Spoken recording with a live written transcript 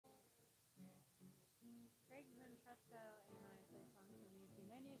Francesco and I play songs from the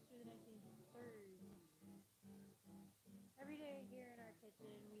 1890s through the 1930s. Every day here in our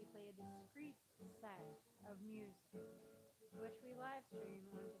kitchen, we play a discrete set of music, which we live stream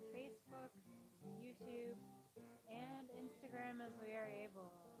onto Facebook, YouTube, and Instagram as we are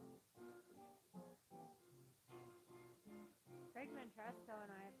able. Craig Ventresco and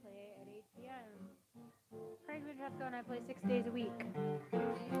I play at 8 p.m. Craig Ventresco and I play 6 days a week.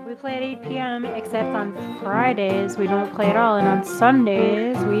 We play at 8 p.m. except on Fridays we don't play at all, and on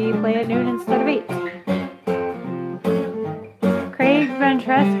Sundays we play at noon instead of 8. Craig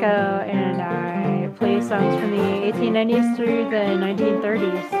Ventresco and I play songs from the 1890s through the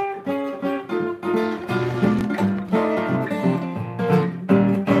 1930s.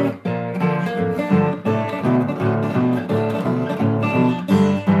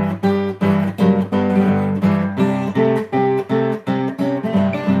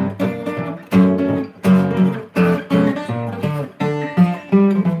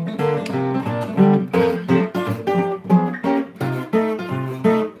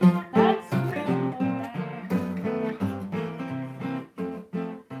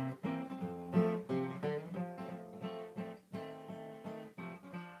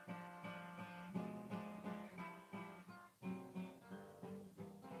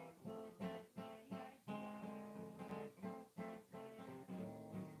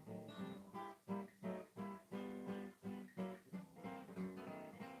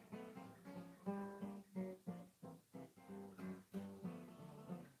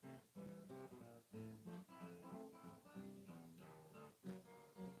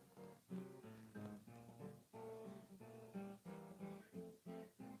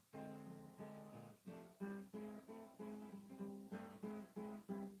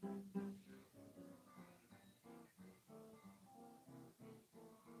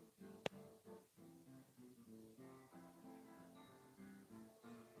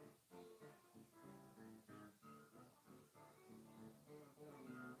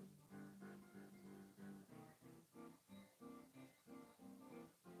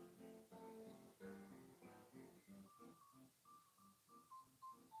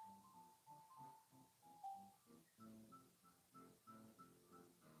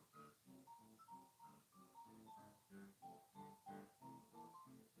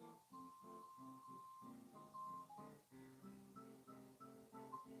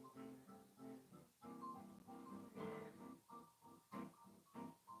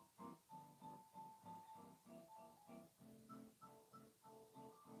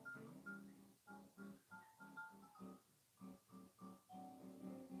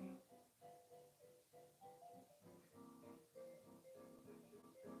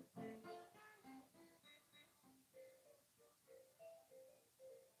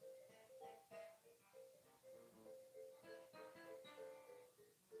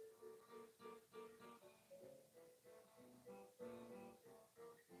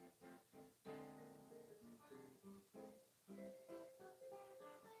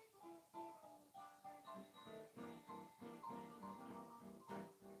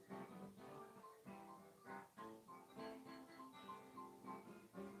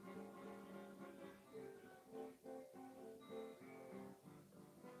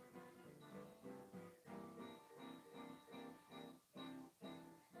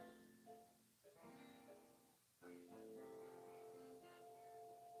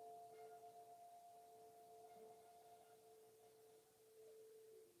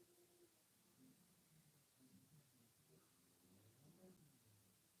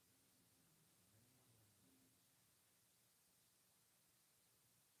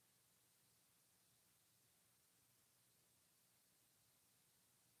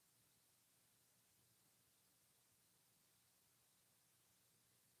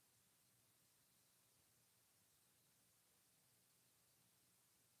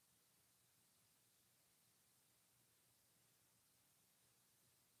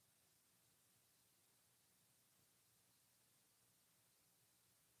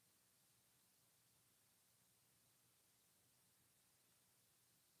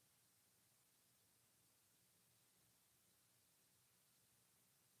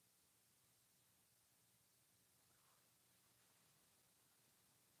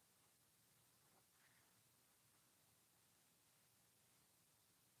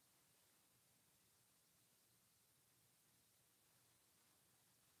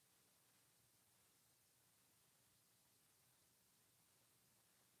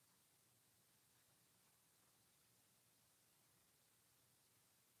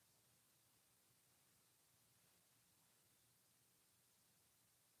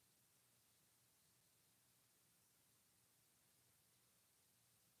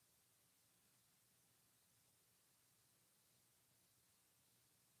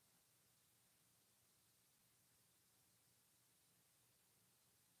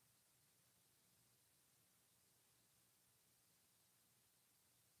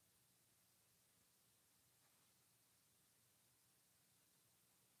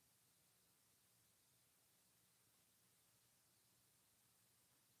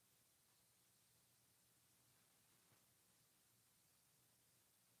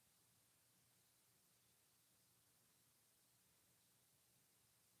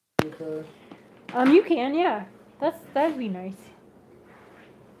 You can, yeah. That'd be nice.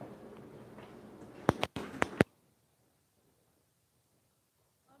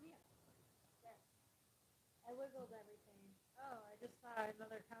 I wiggled everything. Oh, I just saw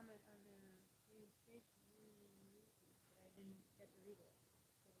another comment on the Facebook, but I didn't get to read it.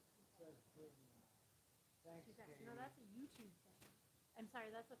 No, that's a YouTube thing. I'm sorry,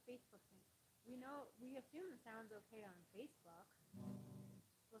 that's a Facebook thing. We assume the sound's okay on Facebook.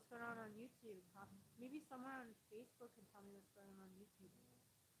 What's going on YouTube? Huh? Maybe someone on Facebook can tell me what's going on YouTube.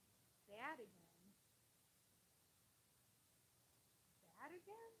 Bad again. Bad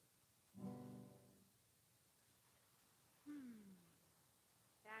again?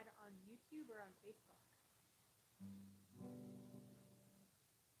 Bad on YouTube or on Facebook?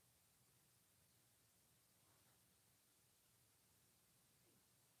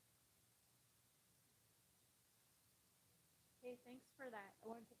 Hey, thanks for that. I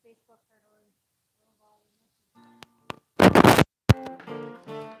went to Facebook for a little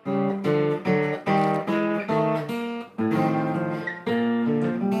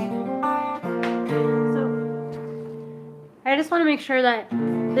I just want to make sure that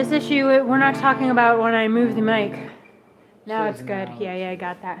this issue, we're not talking about when I move the mic. Now it's good. Yeah, I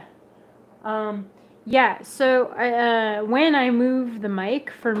got that. Yeah, so when I move the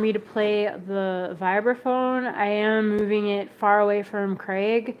mic for me to play the vibraphone, I am moving it far away from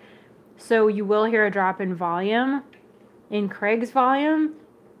Craig. So you will hear a drop in volume, in Craig's volume.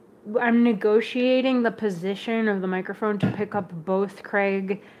 I'm negotiating the position of the microphone to pick up both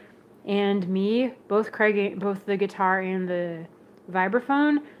Craig and me, both the guitar and the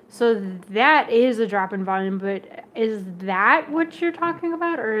vibraphone. So that is a drop in volume, but is that what you're talking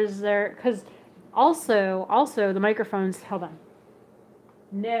about, or is there, because also the microphones, hold on.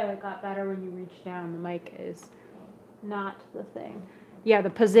 No, it got better when you reach down. The mic is not the thing. Yeah, the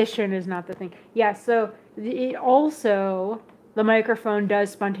position is not the thing. Yeah, so it also, the microphone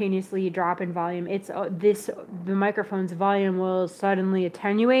does spontaneously drop in volume. The microphone's volume will suddenly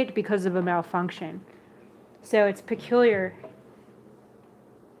attenuate because of a malfunction. So it's peculiar.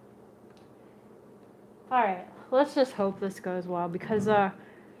 All right, let's just hope this goes well, because the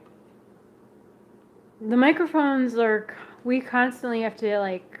microphones we constantly have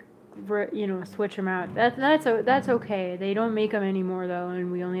to switch them out. That's okay. They don't make them anymore though,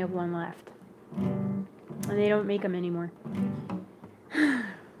 and we only have one left. And they don't make them anymore.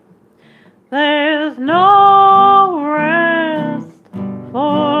 There's no rest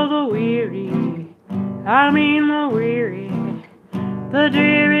for the weary. I mean the weary, the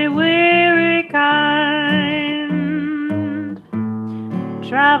dreary, weary kind.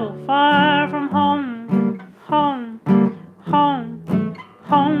 Travel far from home, home, home,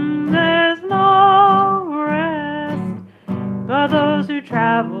 home. There's no rest for those who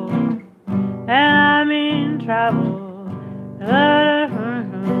travel, and I mean travel.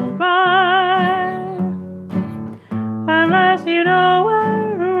 Unless you know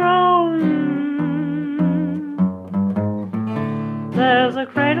where to roam. There's a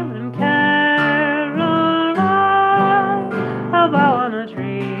cradle in Caroline, a bough on a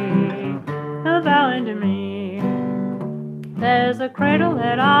tree, a bowing to me. There's a cradle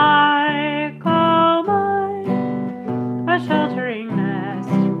that I call mine, a sheltering nest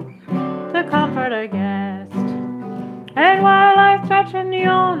to comfort a guest. And while I stretch and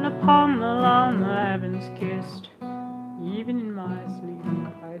yawn upon the lawn, the heavens kissed, even in my sleep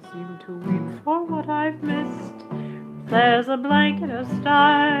I seem to weep for what I've missed. There's a blanket of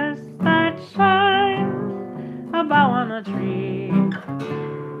stars that shine, a bough on a tree.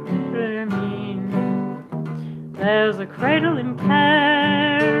 There's a cradle in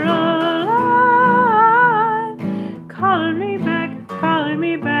Caroline, calling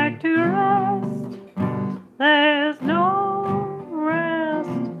me back to rest. There's no rest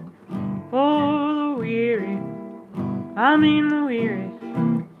for the weary, I mean the weary,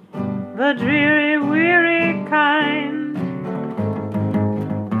 the dreary, weary kind.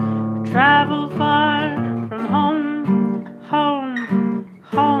 Travel far from home, home,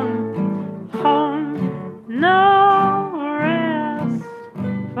 home, home. No rest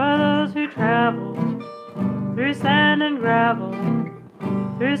for those who travel through sand and gravel,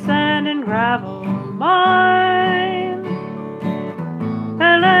 through sand and gravel. Mine,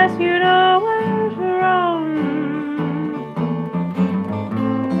 unless you know where to roam.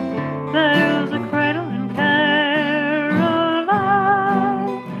 There's a cradle in Caroline,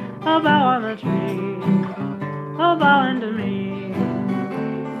 a bough on the tree, a bowing to me.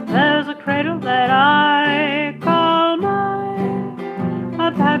 There's a cradle that I call mine,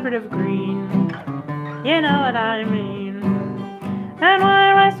 a carpet of green, you know what I mean. And when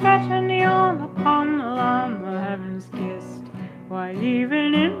I scratch a kneel upon the llama heaven's kissed, why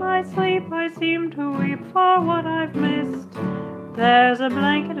even in my sleep I seem to weep for what I've missed. There's a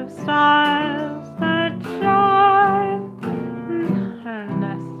blanket of stars that shine in her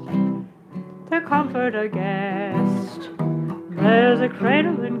nest to comfort a guest. There's a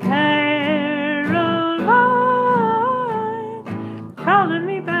cradle in Caroline, calling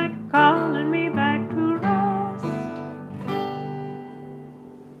me back to rest.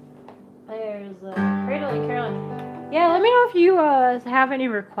 There's a cradle in Caroline. Yeah, let me know if you have any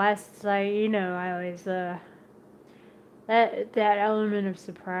requests. I always that element of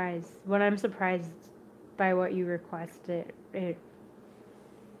surprise. When I'm surprised by what you request, it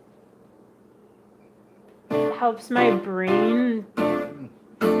helps my brain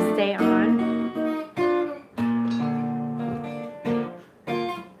stay on.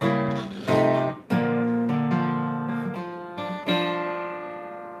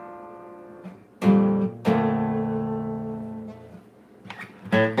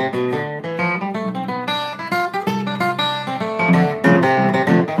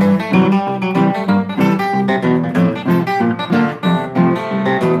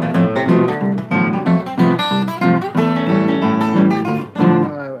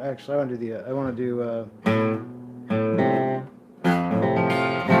 Actually, I want to do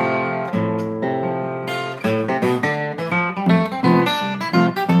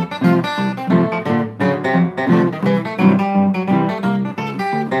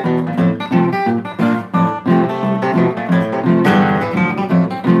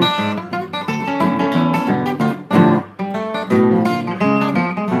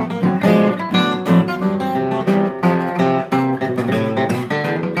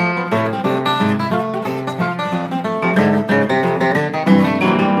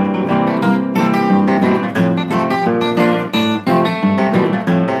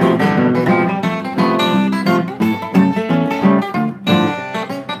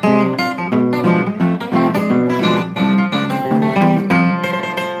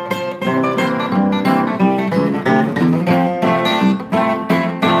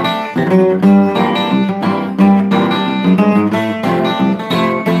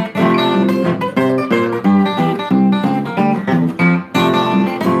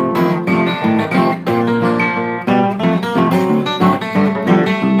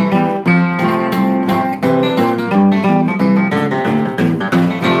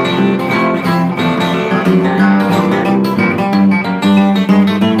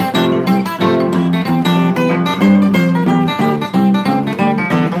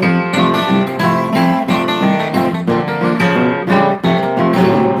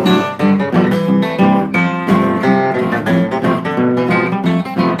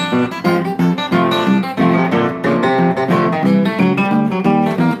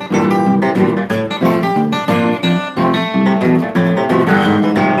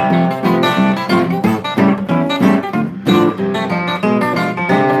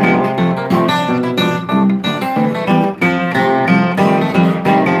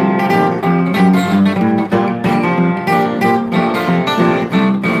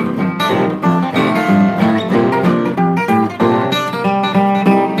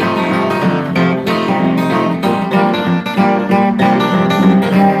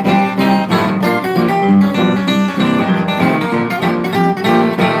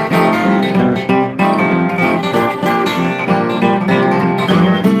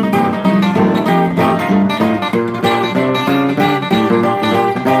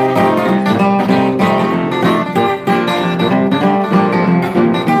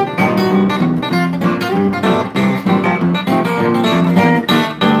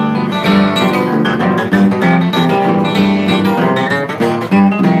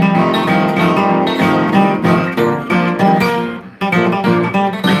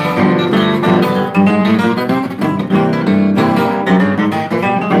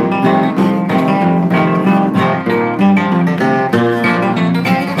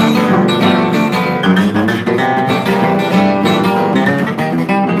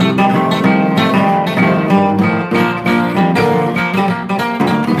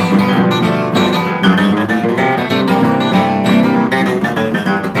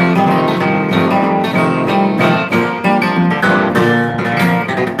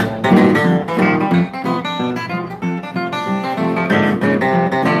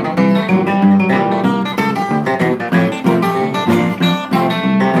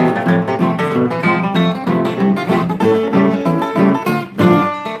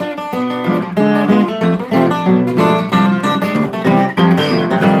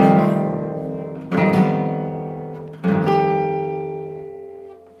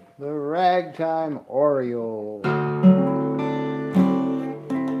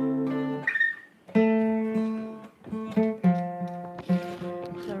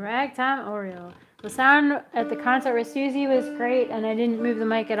Tom Oreo. The sound at the concert with Susie was great, and I didn't move the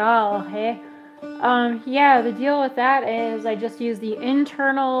mic at all, hey? Yeah, the deal with that is I just used the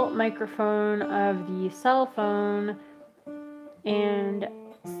internal microphone of the cell phone, and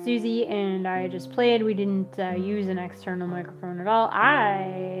Susie and I just played. We didn't use an external microphone at all.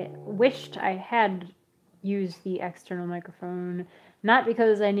 I wished I had used the external microphone, not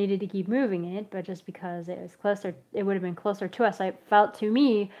because I needed to keep moving it, but just because it was closer. It would have been closer to us.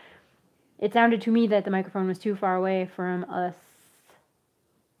 It sounded to me that the microphone was too far away from us,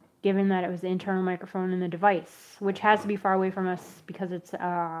 given that it was the internal microphone in the device, which has to be far away from us because it's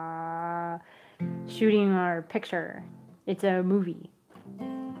shooting our picture. It's a movie,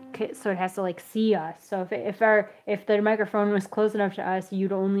 so it has to like see us. So if the microphone was close enough to us,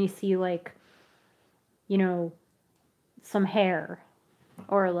 you'd only see like, you know, some hair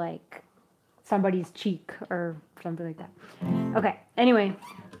or like somebody's cheek or something like that. Okay, anyway.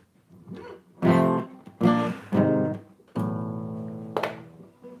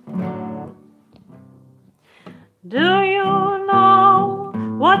 Do you know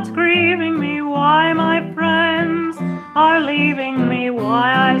what's grieving me? Why my friends are leaving me?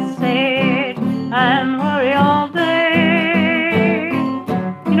 Why I sit and worry all day?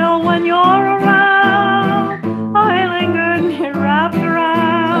 You know, when you're around, I linger near, wrapped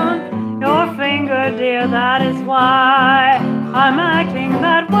around your finger, dear. That is why I'm acting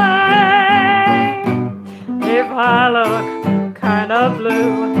that way. If I look kind of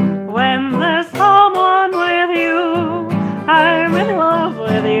blue when there's someone with you, I'm in love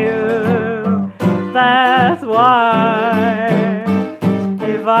with you. That's why.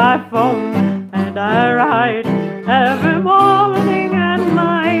 If I phone and I write every morning and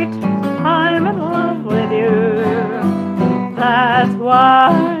night, I'm in love with you. That's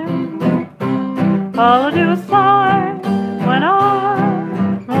why. All I do is sigh when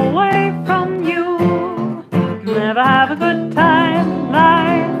I'm away from you. Never have a good time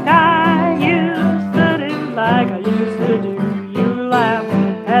like I used to do, like I used to do. You laugh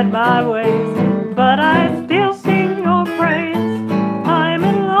at my ways, but I still sing your praise. I'm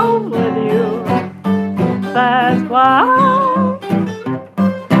in love with you. That's why.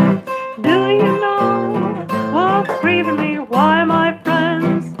 Do you know what's grieving me? Why my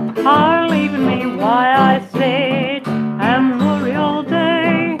friends are leaving me? Why I sit and worry all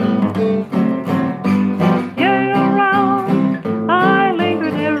day? You're around, I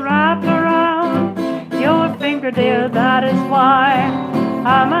linger dear, wrapped around your finger, dear. That is why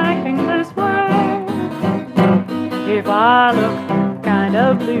I'm acting this way. If I look kind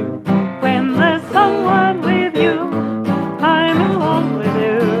of blue when there's someone with you, I'm in love with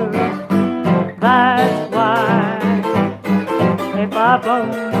you. That's why. If I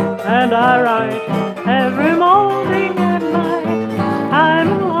phone and I write every morning and night, I'm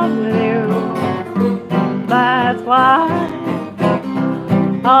in love with you. That's why.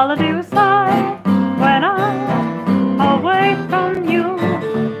 All I do is sigh when I'm away from you.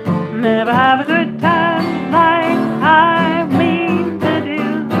 Never have a good time like I mean to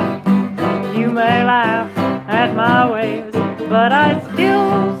do. You may laugh at my ways, but I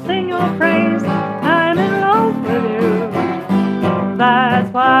still sing your praise. I'm in love with you. That's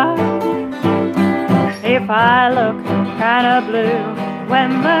why. If I look kinda blue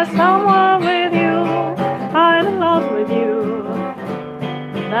when there's someone with you, I'm in love with you.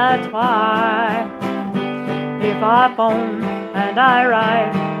 That's why. If I phone and I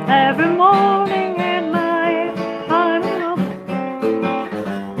write every morning and night, I'm in love.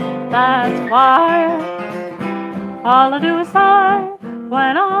 That's why. All I do is sigh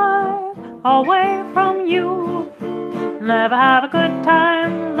when I'm away from you. Never have a good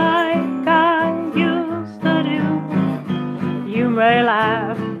time like I used to do. You may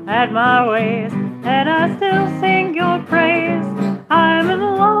laugh at my ways, and I still sing your praise. I'm in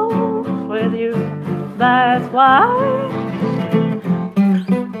love with you. That's why.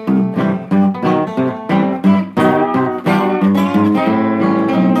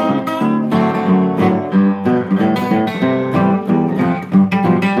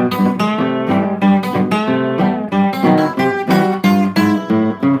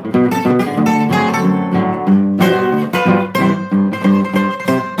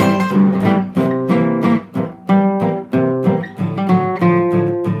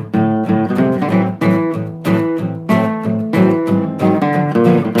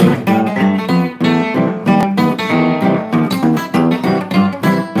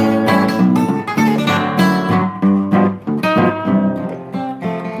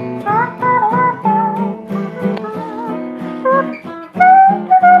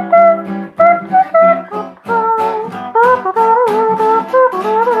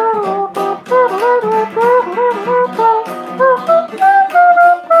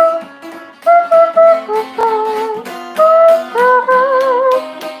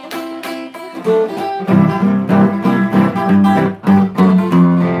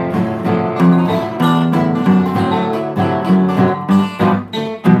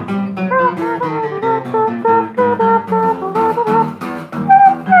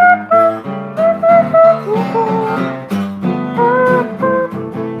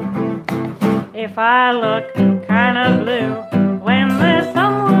 I look kinda blue when there's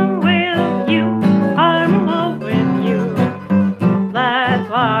someone with you, I'm in love with you. That's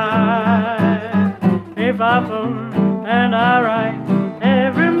why if I boom and I write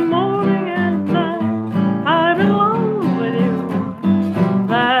every morning and night, I'm in love with you.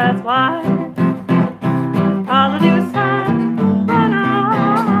 That's why all I do is sigh, run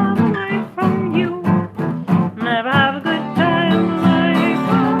away from you. Never have a good time like you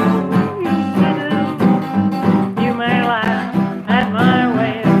used to do. You may laugh at my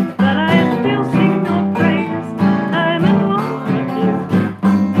ways, but I still sing your praise. I'm in love with you.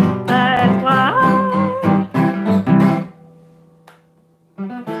 That's why.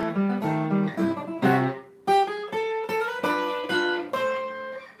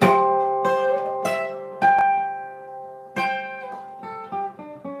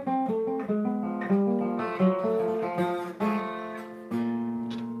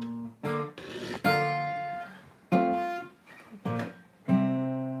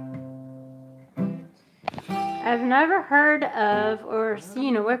 I've never heard of or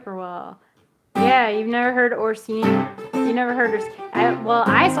seen a whippoorwill. Yeah, you've never heard or seen. You never heard or. Well,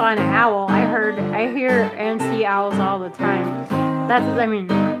 I saw an owl. I hear and see owls all the time. That's. I mean,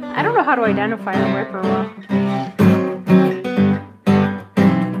 I don't know how to identify a whippoorwill.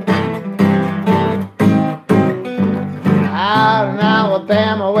 Out in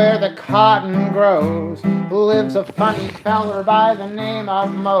Alabama where the cotton grows, lives a funny feller by the name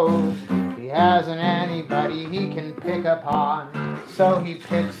of Mose. He hasn't anybody he can pick upon, so he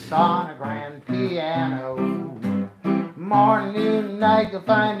picks on a grand piano. Morning, noon, night, you'll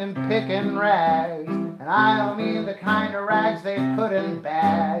find him picking rags, and I don't mean the kind of rags they put in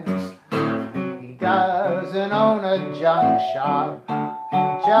bags. He doesn't own a junk shop,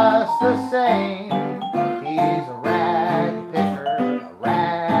 just the same. He's a rag picker,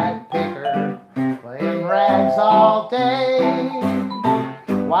 playing rags all day.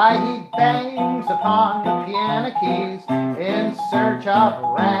 Why, he bangs upon the piano keys in search of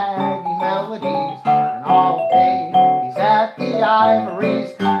raggy melodies, and all day he's at the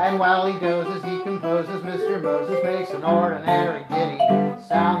ivories, and while he dozes he composes. Mr. Moses makes an ordinary ditty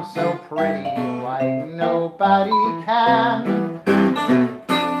sound so pretty like nobody can.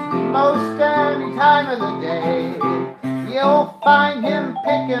 Most any time of the day you'll find him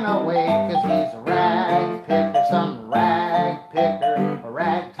picking away, 'cause he's a rag picker, some rag picker, a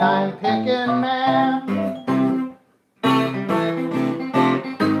ragtime picking man.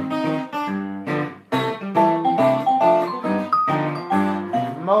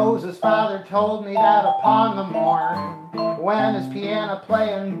 Moses' father told me that upon the morn when his piano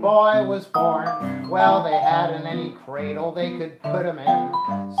playing boy was born, well, they hadn't any cradle they could put him in,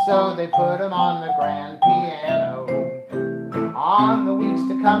 so they put him on the grand piano. On the weeks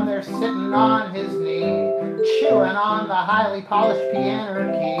to come they're sitting on his knee, chewing on the highly polished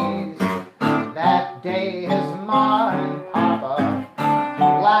piano keys. That day his ma and papa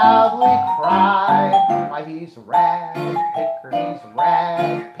loudly cried, why, he's a rag picker,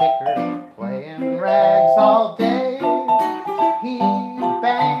 playing rags all day. He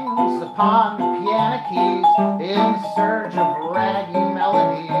bangs upon the piano keys in search of raggy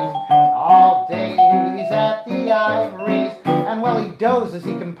melodies. All day he's at the ivories, and while he dozes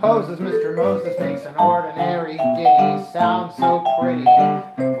he composes. Mr. Moses makes an ordinary ditty sound so pretty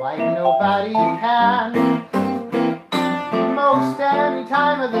like nobody can. Most any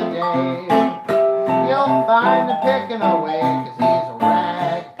time of the day you'll find him picking away, 'cause he's a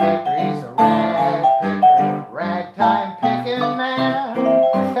rag picker, ragtime picking man.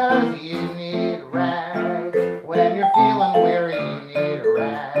 'Cause you need a rag when you're feeling weary, you need a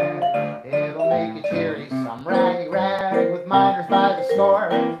rag. It'll make you cheery, some raggy rag with miners by the score.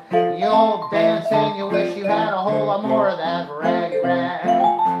 You'll dance and you'll wish you had a whole lot more of that raggy rag.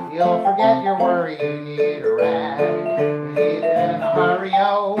 You'll forget your worry, you need a rag. You need it in a hurry,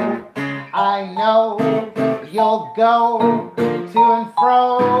 oh. I know you'll go to and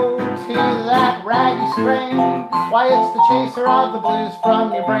fro to that raggy strain. Why, it's the chaser of the blues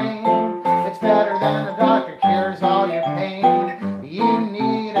from your brain. It's better than a doctor cures all your pain. You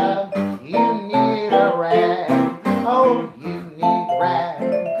need a rag. Oh, you need a rag.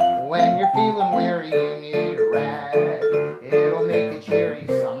 When you're feeling weary, you need a rag. It'll make you cheery,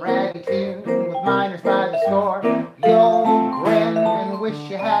 some raggy tune with miners by the score. You'll grin and wish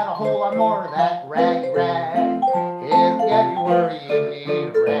you had a whole lot more of that raggy rag. It'll get you worry, you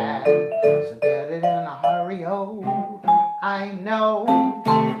need a rag. So get it in a hurry, oh. I know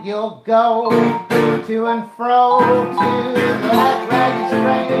you'll go to and fro to that raggy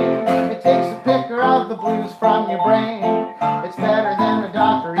strain. It takes a picker of the blues from your brain. It's better than a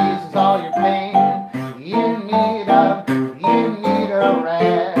doctor eases all your pain.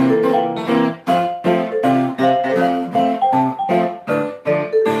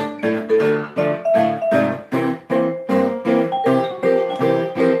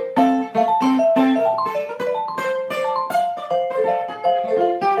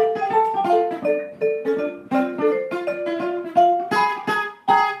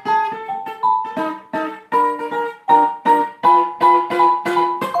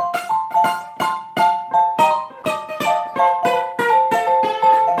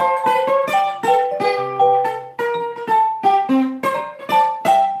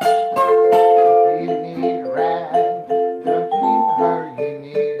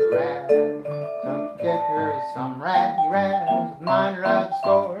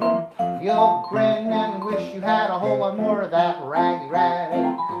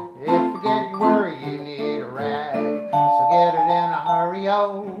 rag. If you get your worry, you need a rag. So get it in a hurry,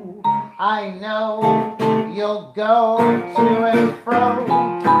 oh. I know you'll go to and fro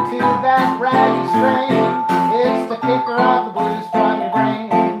to that raggy strain. It's the kicker of the blues from your brain.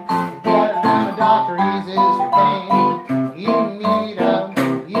 Get it and the doctor eases your pain. You need a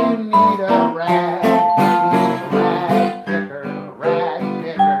rag. You need a rag picker,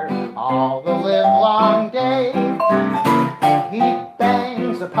 all the live long day. He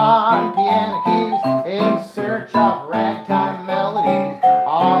bangs upon piano keys in search of ragtime melodies.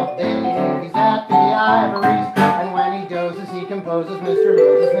 All day he's at the ivories, and when he dozes he composes. Mr.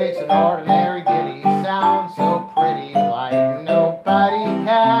 Moses makes an ordinary ditty sound so pretty like nobody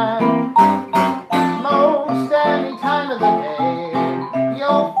can. Most any time of the day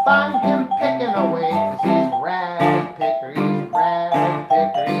you'll find him picking away, 'cause he's rag picker,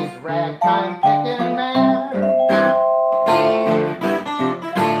 he's ragtime picking man.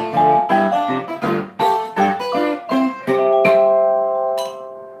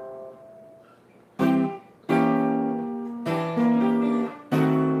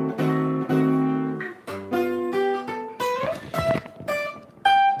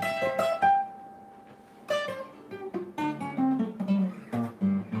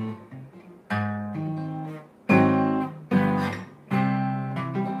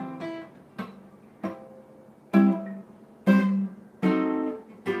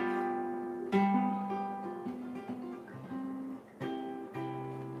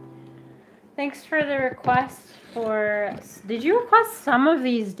 Thanks for the request for... Did you request some of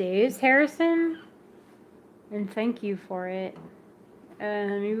these days, Harrison? And thank you for it.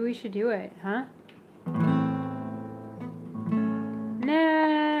 Maybe we should do it, huh?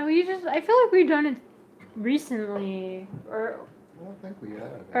 Nah, I feel like we've done it recently. Or... I don't think we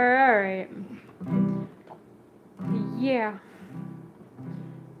have. Alright. Yeah.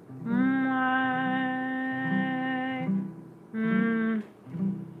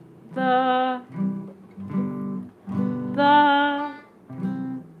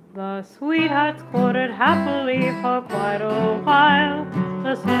 The sweethearts courted happily for quite a while,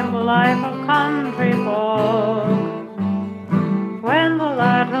 the simple life of country folk. When the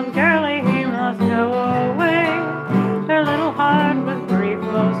lad was girly, he must go away. Her little heart with grief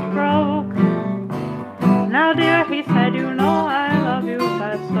most broke. Now dear, he said, you know I love you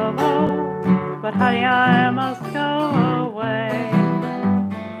best of all, but honey, I must go away.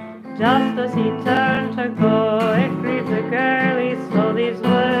 Just as he turned to go, it grieved the girlie so these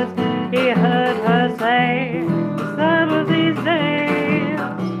words he heard her say. Some of these days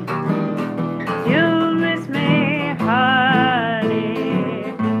you'll miss me,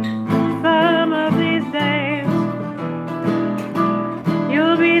 honey. Some of these days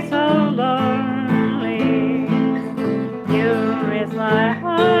you'll be so lonely. You'll miss my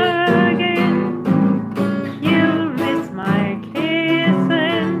hugging, you'll miss my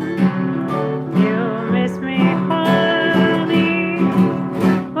kissing, you'll miss me, honey,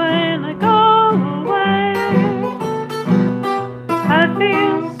 when I go away. I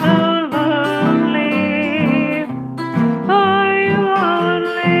feel so lonely for you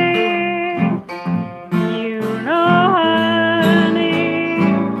only. You know, honey,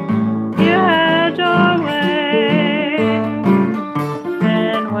 you had your way.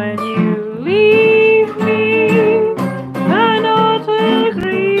 And when you leave me, I know it will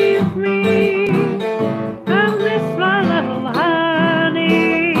grieve me. I miss my little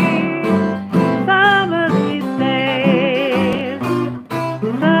honey. Some of these days,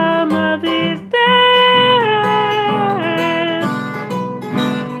 some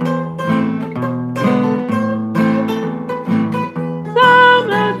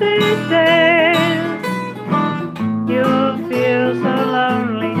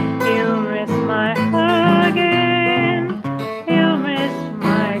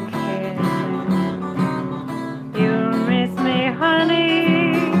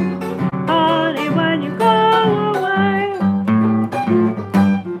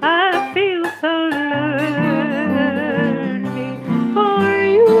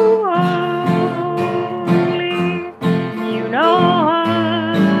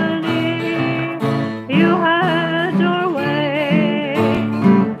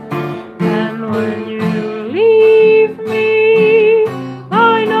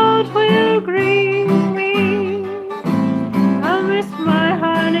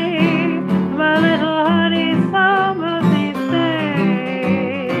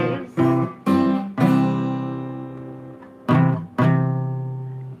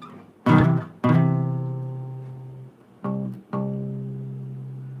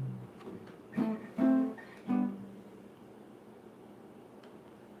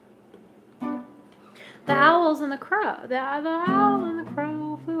The owls and the crow. The owl and the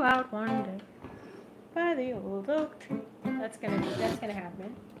crow flew out one day by the old oak tree. That's gonna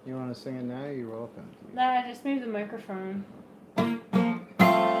happen. You want to sing it now? You're welcome. Nah, just move the microphone.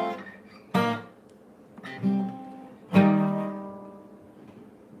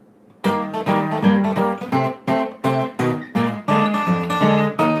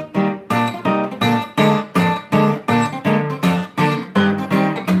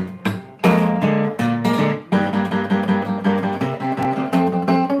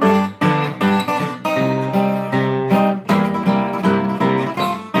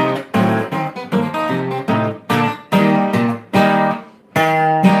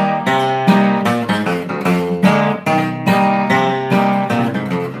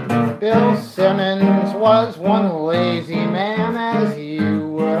 Was one lazy man, as you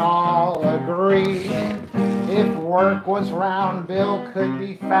would all agree. If work was round, Bill could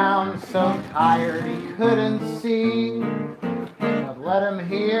be found so tired he couldn't see. But let him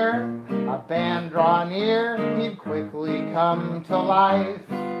hear a band draw near, he'd quickly come to life.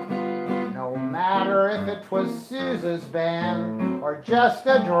 No matter if it was Sousa's band or just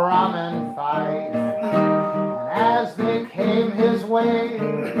a drum and fife. As they came his way,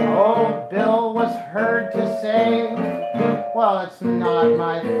 old Bill was heard to say, well, it's not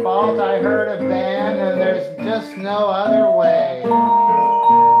my fault, I heard a band and there's just no other way.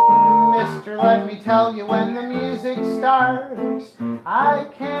 Mister, let me tell you, when the music starts, I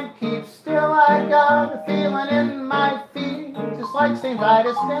can't keep still, I got a feeling in my feet, just like St.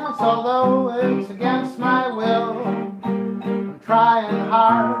 Vitus dance, although it's against my will. I'm trying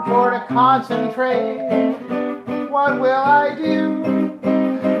hard for to concentrate. What will I do?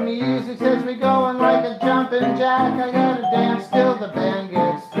 Music sets me going like a jumping jack. I gotta dance till the band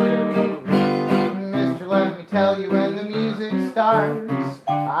gets through. Mister, let me tell you, when the music starts,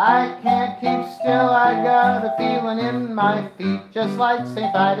 I can't keep still. I got a feeling in my feet, just like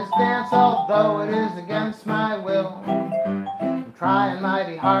St. Vitus dance, although it is against my will. I'm trying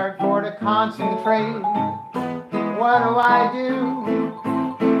mighty hard for to concentrate. What do I do?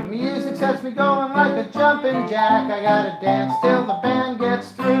 Music sets me going like a jumping jack. I gotta dance till the band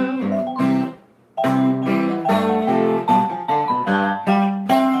gets through.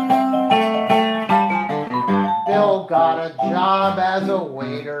 Bill got a job as a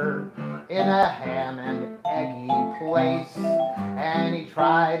waiter in a ham and eggy place, and he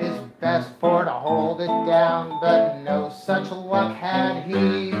tried his best for to hold it down, but no such luck had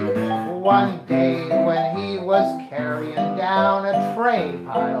he. One day when he was carrying down a tray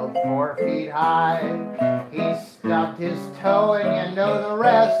piled 4 feet high, he stubbed his toe and you know the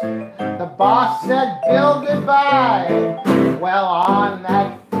rest. The boss said, Bill, goodbye. Well, on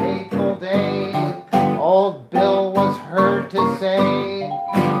that fateful day, old Bill was heard to say,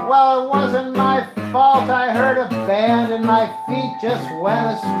 well, it wasn't my fault, I heard a band and my feet just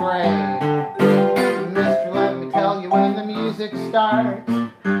went astray. Mister, let me tell you, when the music starts,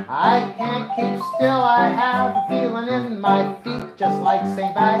 I can't keep still, I have a feeling in my feet, just like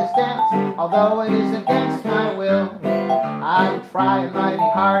St. Vitus dance, although it is against my will. I'm trying mighty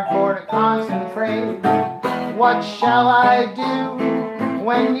hard for to concentrate. What shall I do?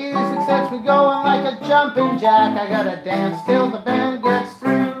 When music sets me going like a jumping jack, I gotta dance till the band gets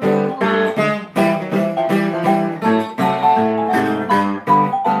through.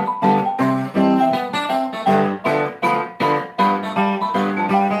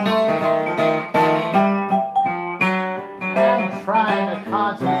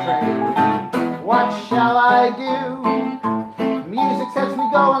 What shall I do? Music sets me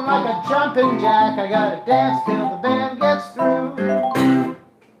going like a jumping jack. I gotta dance till the band gets through.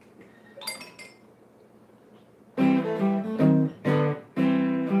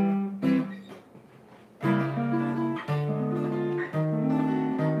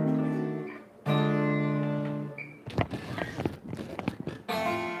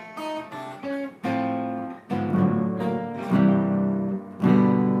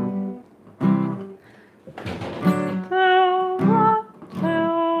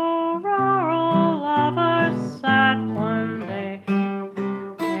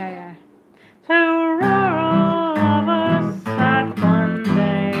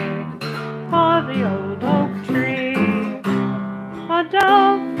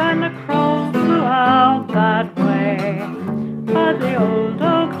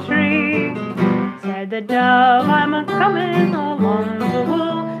 The dove, I'm a-comin' along the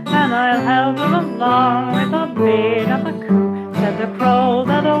wool, and I'll help along with a bit of a coo. Said the crow,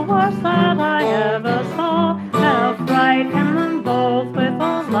 they're the worst that I ever saw, and I'll frighten them both with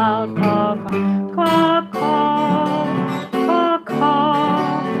a loud caw-caw. Caw-caw,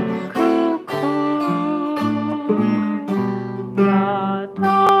 caw-caw, coo-coo.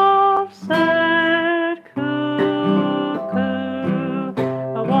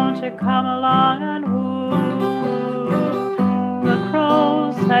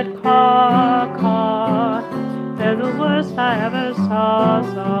 said caw, caw. They're the worst I ever saw.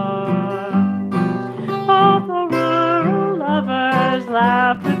 All the rural lovers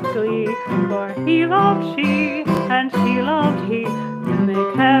laughed with glee, for he loved she, and she loved he, and they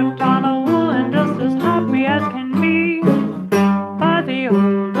kept on a wooing just as happy as can be by the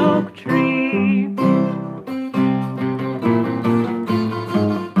old oak tree.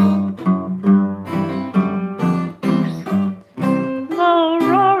 The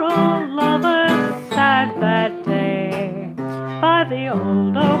rural lovers sat that day by the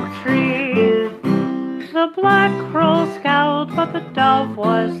old oak tree. The black crow scowled, but the dove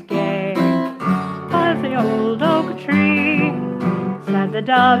was gay by the old oak tree. Said the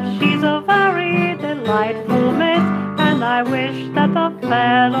dove, she's a very delightful miss, and I wish that the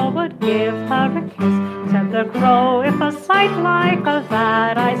fellow would give her a kiss. Said the crow, if a sight like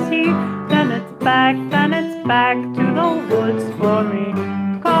that I see, then it's back to the woods for me.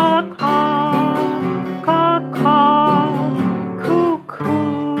 Caw, caw, caw, caw,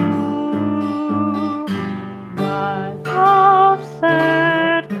 cuckoo. But dove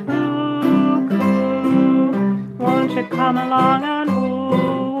said cuckoo, won't you come along and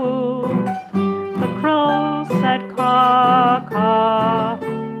woo? The crow said caw, caw,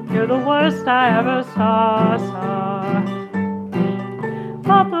 you're the worst I ever saw.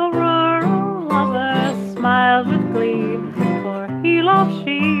 But the rural lover smiled with glee, for he loved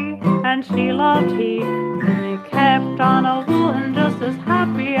she, and she loved he, and they kept on a wooing just as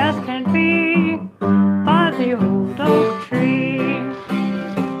happy as can be by the old oak tree.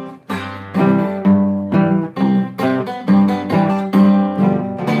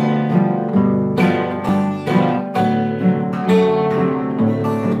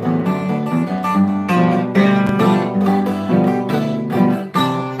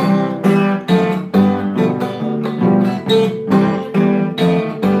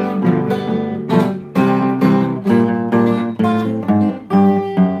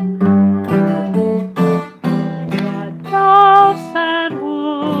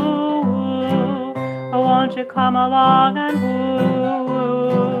 Won't you come along and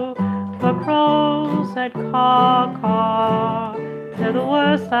woo? The crow said caw, caw, they're the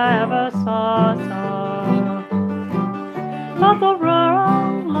worst I ever saw. But the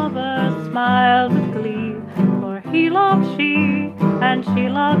rural lover smiled with glee, for he loved she, and she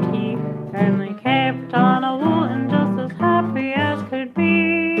loved he, and they kept on a wooing just as happy as could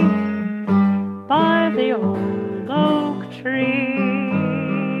be by the old oak tree.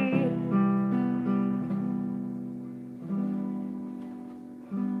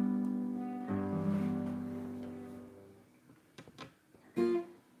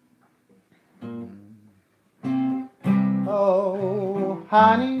 Oh,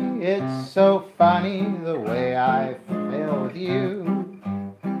 honey, it's so funny the way I feel with you.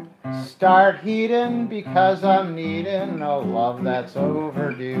 Start heating because I'm needing a love that's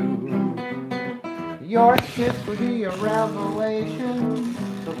overdue. Your kiss would be a revelation,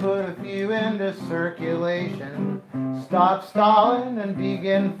 so put a few into circulation. Stop stalling and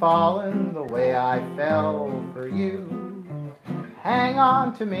begin falling the way I fell for you. Hang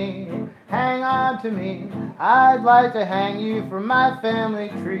on to me, hang on to me. I'd like to hang you from my family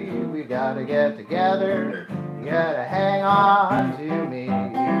tree. We gotta get together, you gotta hang on to me.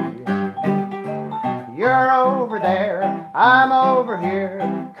 You're over there, I'm over here.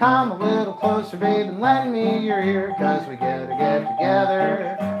 Come a little closer, baby, and lend me your ear. 'Cause we gotta get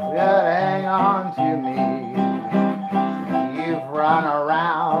together, we gotta hang on to me. You've run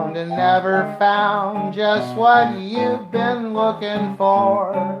around and never found just what you've been looking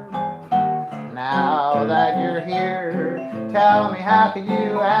for. Now that you're here, tell me, how can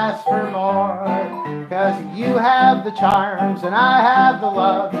you ask for more? 'Cause you have the charms and I have the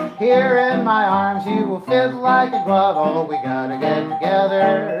love. Here in my arms you will fit like a glove. Oh, we gotta get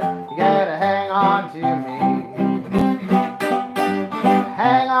together, you gotta hang on to me.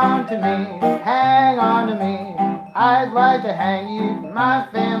 Hang on to me, hang on to me. I'd like to hang you from my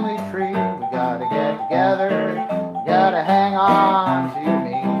family tree. We gotta get together, gotta hang on to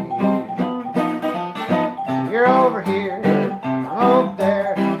me. You're over here, I'm over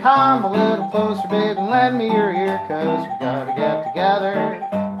there. Come a little closer, baby, and lend me your ear. 'Cause we gotta get together,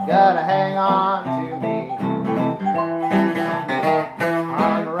 gotta hang on to me.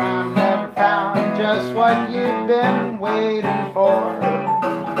 Hung around, never found just what you've been waiting for.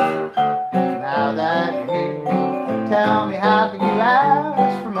 Now that you're here, tell me, how can you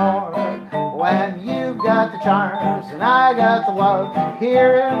ask for more? When you've got the charms and I got the love.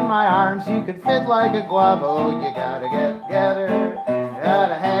 Here in my arms you could fit like a glove. Oh, you gotta get together,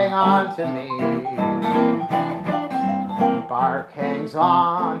 gotta hang on to me. Mark hangs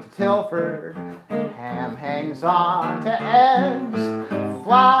on to Tilford, Ham hangs on to eggs,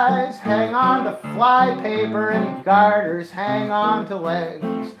 flies hang on to fly paper, and garters hang on to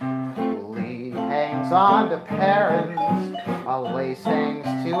legs. Lee hangs on to parents, a lace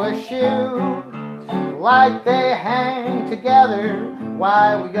hangs to a shoe. Like they hang together,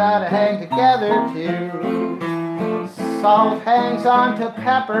 why we gotta hang together too? Salt hangs on to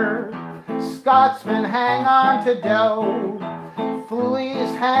pepper, Scotsmen hang on to dough,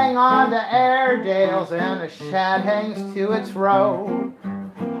 fleas hang on to Airedales, and a shad hangs to its roe.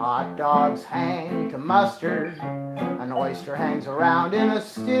 Hot dogs hang to mustard, an oyster hangs around in a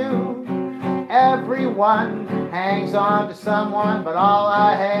stew. Everyone hangs on to someone, but all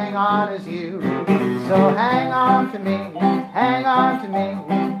I hang on is you. So hang on to me, hang on to me.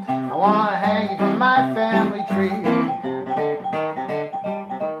 I wanna hang you from my family tree.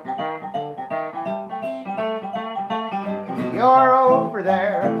 You're over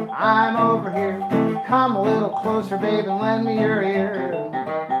there, I'm over here. Come a little closer, babe, and lend me your ear.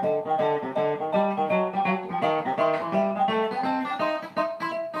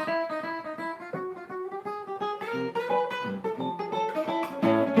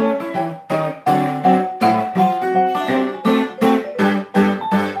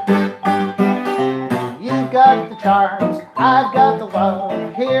 You've got the charms, I've got the love.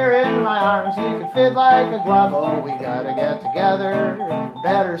 Here in my arms, you can fit like a glove. Oh, we gotta get together,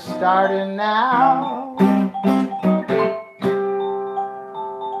 better starting now.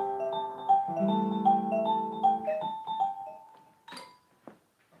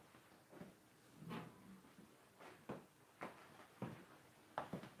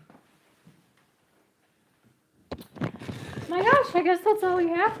 My gosh, I guess that's all we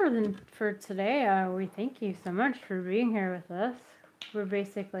have for today. We thank you so much for being here with us. We're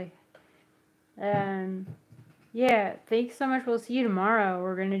basically, yeah, thanks so much. We'll see you tomorrow.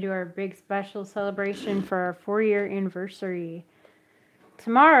 We're going to do our big special celebration for our 4-year anniversary.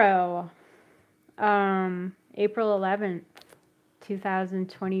 Tomorrow, April 11th,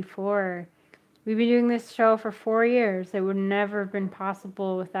 2024. We've been doing this show for 4 years. It would never have been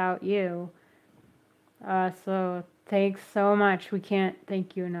possible without you. So thanks so much. We can't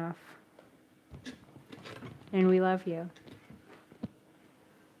thank you enough. And we love you.